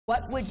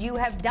What would you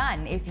have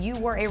done if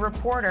you were a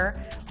reporter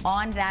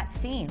on that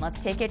scene?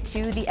 Let's take it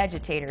to the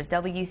edutators.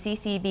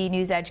 WCCB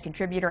News Edge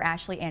contributor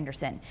Ashley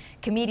Anderson,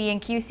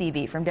 comedian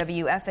QCB from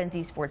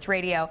WFNZ Sports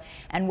Radio,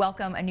 and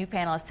welcome a new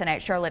panelist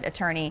tonight, Charlotte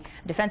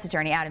defense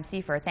attorney Adam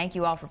Seifer. Thank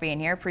you all for being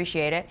here.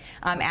 Appreciate it.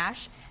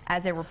 Ash,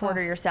 as a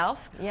reporter yourself,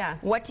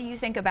 what do you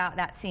think about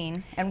that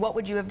scene, and what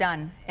would you have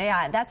done?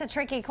 Yeah, that's a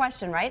tricky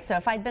question, right? So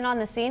if I'd been on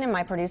the scene and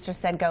my producer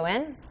said go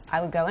in, I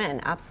would go in,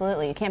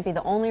 absolutely. You can't be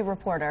the only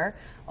reporter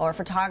or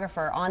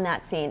photographer on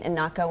that scene and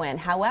not go in.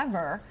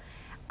 However,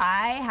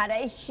 I had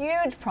a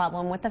huge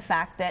problem with the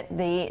fact that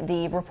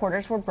the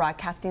reporters were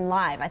broadcasting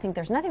live. I think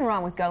there's nothing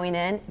wrong with going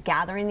in,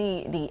 gathering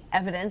the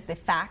evidence, the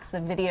facts,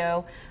 the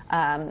video,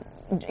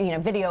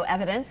 video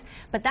evidence.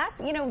 But that's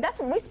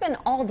what we spend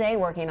all day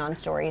working on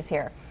stories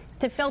here,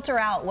 to filter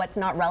out what's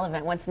not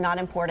relevant, what's not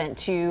important,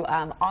 to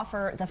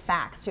offer the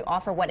facts, to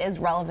offer what is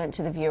relevant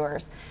to the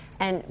viewers.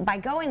 And by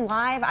going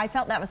live, I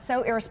felt that was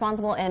so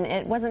irresponsible, and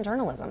it wasn't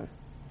journalism.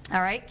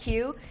 All right,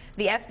 Q.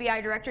 The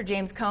FBI Director,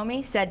 James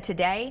Comey, said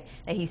today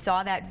that he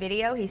saw that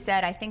video. He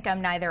said, "I think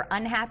I'm neither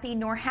unhappy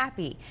nor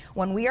happy.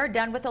 When we are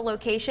done with a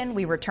location,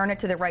 we return it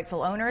to the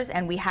rightful owners,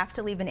 and we have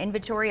to leave an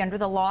inventory under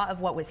the law of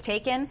what was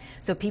taken,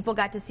 so people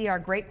got to see our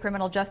great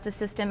criminal justice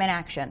system in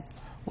action."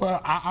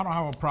 Well, I don't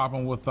have a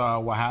problem with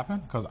what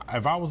happened, because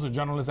if I was a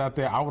journalist out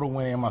there, I would have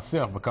went in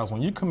myself, because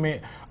when you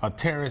commit a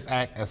terrorist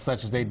act as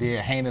such as they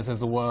did, heinous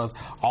as it was,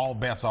 all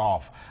bets are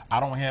off.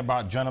 I don't hear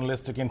about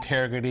journalistic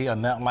integrity or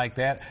nothing like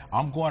that.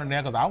 I'm going in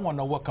there because I want to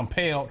know what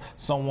compelled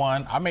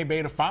someone. I may be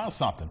able to find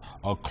something,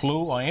 a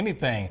clue or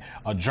anything,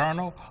 a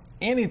journal,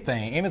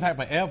 anything, any type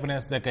of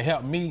evidence that could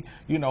help me,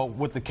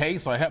 with the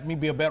case, or help me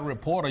be a better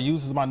reporter,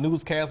 uses my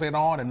newscast later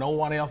on and no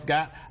one else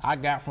got, I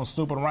got from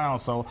snooping around,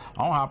 so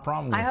I don't have a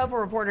problem with it. I hope a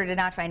reporter did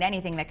not find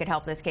anything that could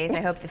help this case.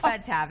 I hope the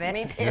feds have it.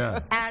 Me too.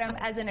 Yeah. Adam,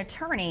 as an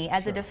attorney,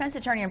 as a defense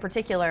attorney in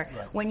particular,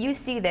 when you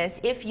see this,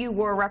 if you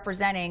were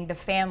representing the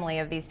family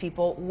of these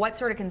people, what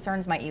sort of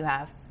concerns might you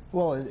have?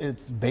 Well,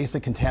 it's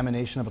basic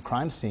contamination of a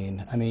crime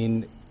scene. I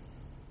mean,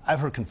 I've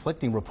heard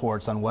conflicting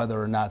reports on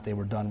whether or not they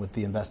were done with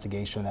the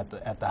investigation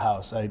at the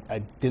house.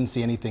 I didn't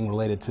see anything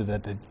related to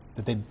that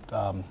they'd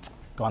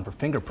gone for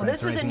fingerprints. Well,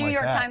 this was a New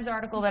York like Times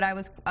article that I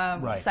was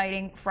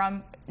citing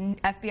from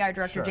FBI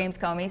Director James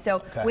Comey,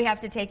 so we have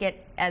to take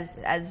it as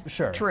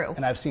true.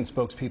 And I've seen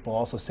spokespeople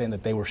also saying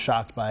that they were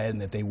shocked by it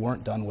and that they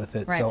weren't done with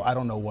it. So I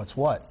don't know what's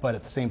what. But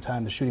at the same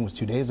time, the shooting was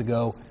 2 days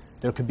ago.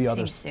 There could be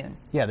others. Soon.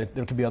 Yeah,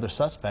 there could be other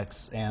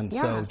suspects, and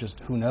so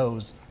just who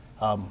knows.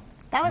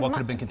 What could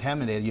have been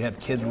contaminated? You had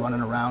kids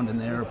running around in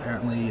there,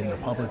 apparently, and the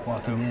public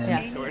walking in.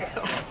 That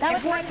was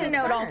important to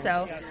note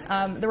also,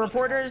 the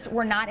reporters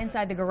were not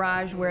inside the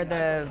garage where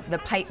the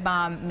pipe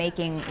bomb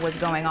making was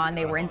going on.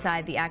 They were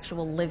inside the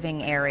actual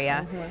living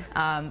area.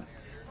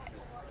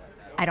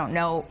 I don't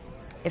know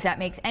if that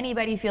makes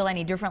anybody feel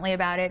any differently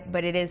about it,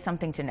 but it is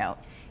something to note.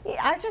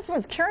 I just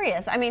was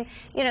curious. I mean,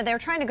 they were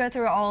trying to go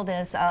through all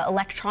this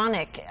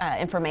electronic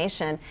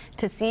information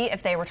to see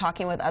if they were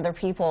talking with other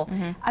people.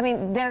 I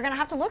mean, they're going to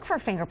have to look for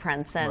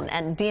fingerprints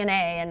and DNA,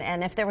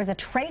 and if there was a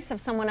trace of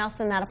someone else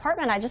in that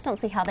apartment, I just don't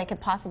see how they could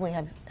possibly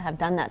have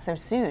done that so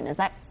soon. Is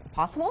that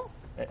possible?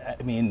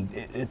 I mean,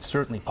 it's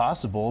certainly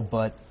possible,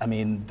 but I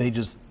mean,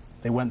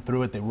 they went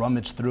through it, they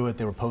rummaged through it,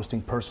 they were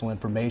posting personal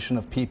information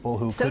of people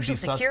who could be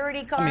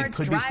security cards,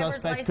 could be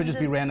suspects, could just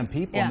be random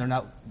people, and they're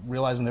not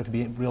realizing there could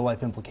be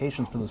real-life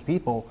implications for those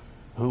people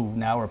who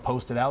now are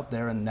posted out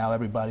there, and now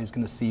everybody's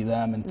going to see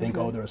them and think,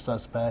 oh, they're a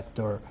suspect,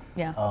 or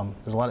there's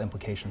a lot of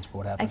implications for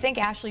what happened. I think,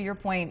 Ashley, your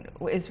point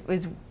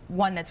is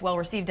one that's well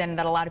received and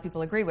that a lot of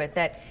people agree with,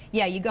 that,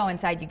 yeah, you go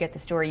inside, you get the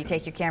story, you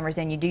take your cameras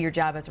in, you do your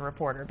job as a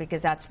reporter,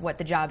 because that's what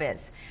the job is.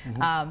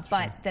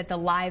 But that the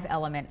live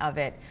element of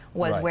it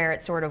was where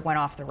it sort of went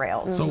off the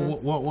rails. So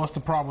what's the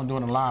problem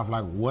doing it live?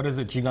 Like, what is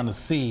it you're going to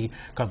see?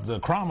 Because the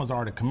crime was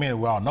already committed,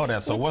 we all know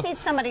that. So you'd see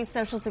somebody's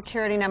social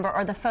security number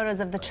or the photos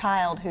of the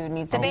child who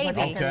needs to be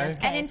protected in this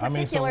case. And in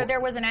particular, there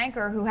was an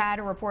anchor who had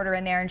a reporter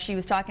in there, and she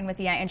was talking with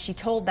and she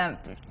told them,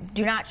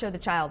 do not show the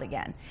child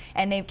again.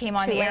 And they came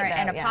on the air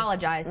and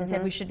apologized and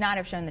said we should not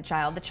have shown the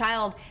child. The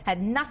child had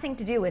nothing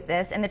to do with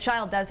this, and the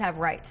child does have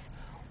rights.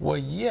 Well,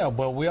 yeah,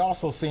 but we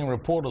also seen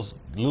reporters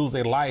lose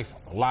their life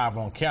live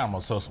on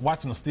camera. So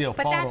watching a still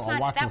photo or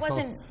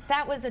watching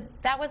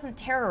that wasn't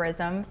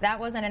terrorism. That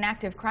wasn't an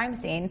active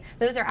crime scene.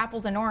 Those are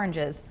apples and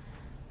oranges.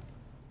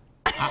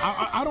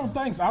 I don't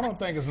think so. I don't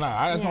think it's not.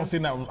 I just don't see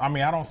that. I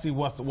mean, I don't see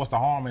what's the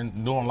harm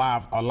in doing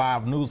a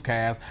live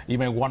newscast. You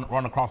may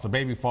run across a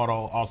baby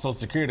photo or social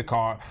security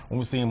card when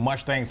we're seeing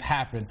much things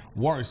happen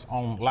worse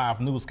on live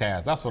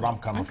newscasts. That's what I'm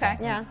coming from.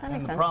 Yeah, that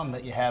makes sense. The problem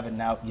that you have in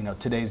now,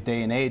 today's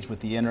day and age with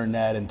the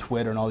internet and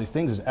Twitter and all these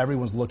things is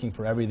everyone's looking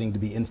for everything to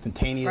be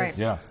instantaneous.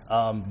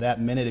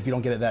 That minute, if you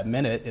don't get it that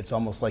minute, it's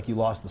almost like you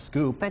lost the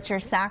scoop. But you're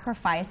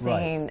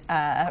sacrificing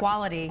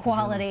quality,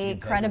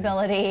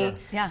 credibility.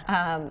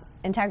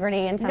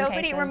 integrity in some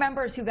Nobody cases.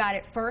 remembers who got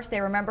it first. They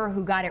remember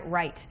who got it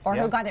right. Or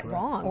who got it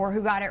wrong. Or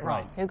who got it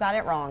wrong. Who got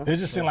it wrong. It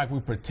just seems like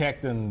we're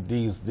protecting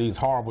these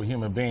horrible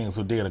human beings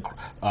who did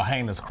a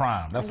heinous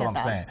crime. That's what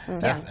I'm saying.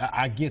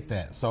 I get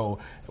that. So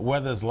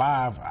whether it's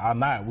live or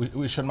not,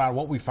 we shouldn't matter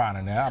what we find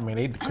in there. I mean,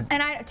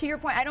 to your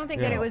point, I don't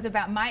think that it was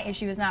about, my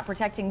issue is not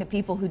protecting the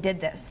people who did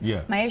this.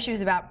 Yeah. My issue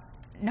is about,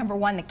 number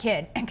one, the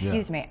kid.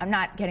 Excuse me, I'm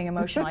not getting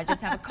emotional. I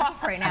just have a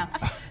cough right now.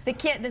 The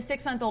kid, the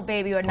 6-month-old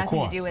baby who had nothing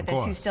to do with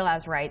this, who still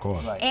has rights.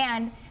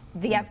 And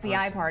the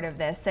FBI part of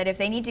this, that if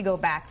they need to go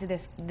back to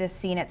this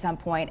scene at some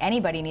point,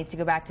 anybody needs to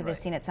go back to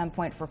this scene at some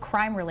point for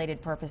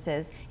crime-related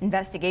purposes,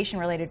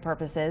 investigation-related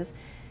purposes,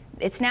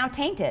 it's now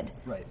tainted.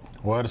 Right.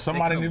 Well,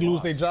 somebody need to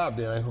lose their job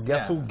there.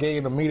 Guess who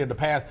gave the media the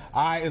pass?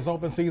 All right, it's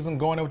open season,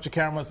 go in there with your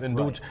cameras and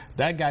do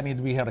that guy needs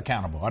to be held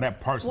accountable, or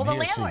that person. Well, the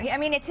landlord, I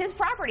mean, it's his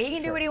property. He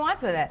can do what he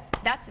wants with it.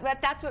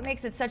 That's what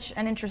makes it such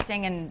an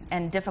interesting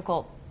and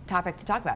difficult topic to talk about.